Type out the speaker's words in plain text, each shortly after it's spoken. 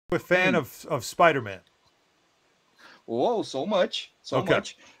A fan of Spiderman. Oh, so much. So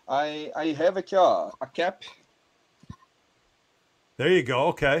much. I have aqui, ó, a cap. There you go.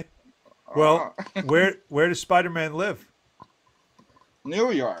 Okay. Well, where does Spiderman live?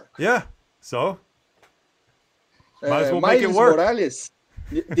 New York. Yeah. So might as well make it work. Morales,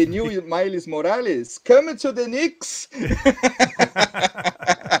 the new Miles Morales, coming to the Knicks.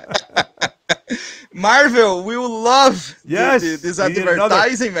 Marvel will love this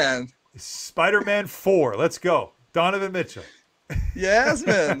advertising, man. Spider-Man 4. Let's go. Donovan Mitchell. Yes,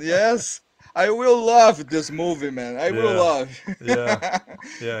 man. Yes. I will love this movie, man. I will love. Yeah.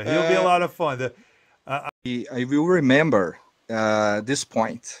 He'll be a lot of fun. I will remember this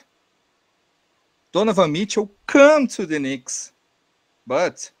point. Donovan Mitchell come to the Knicks,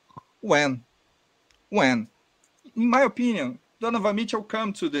 but when? In my opinion, Donovan Mitchell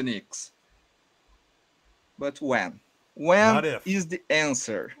come to the Knicks, but when? When is the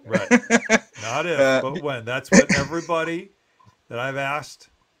answer? Right. Not if, but when. That's what everybody that I've asked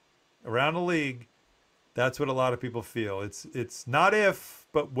around the league, that's what a lot of people feel. It's not if,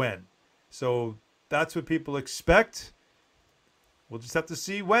 but when. So that's what people expect. We'll just have to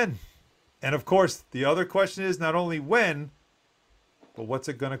see when. And of course, the other question is not only when, but what's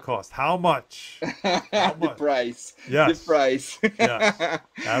it going to cost? How much? How much? The price. Yes. The price. Yes.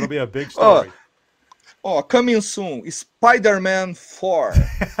 That'll be a big story. Oh, coming soon, Spider-Man 4.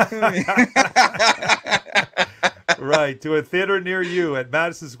 Right, to a theater near you at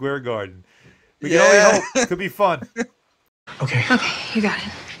Madison Square Garden. We can only hope. It could be fun. Okay. Okay, you got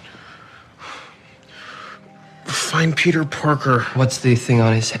it. Find Peter Parker. What's the thing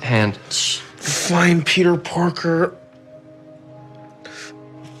on his hand? Find Peter Parker.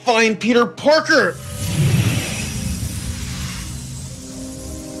 Find Peter Parker!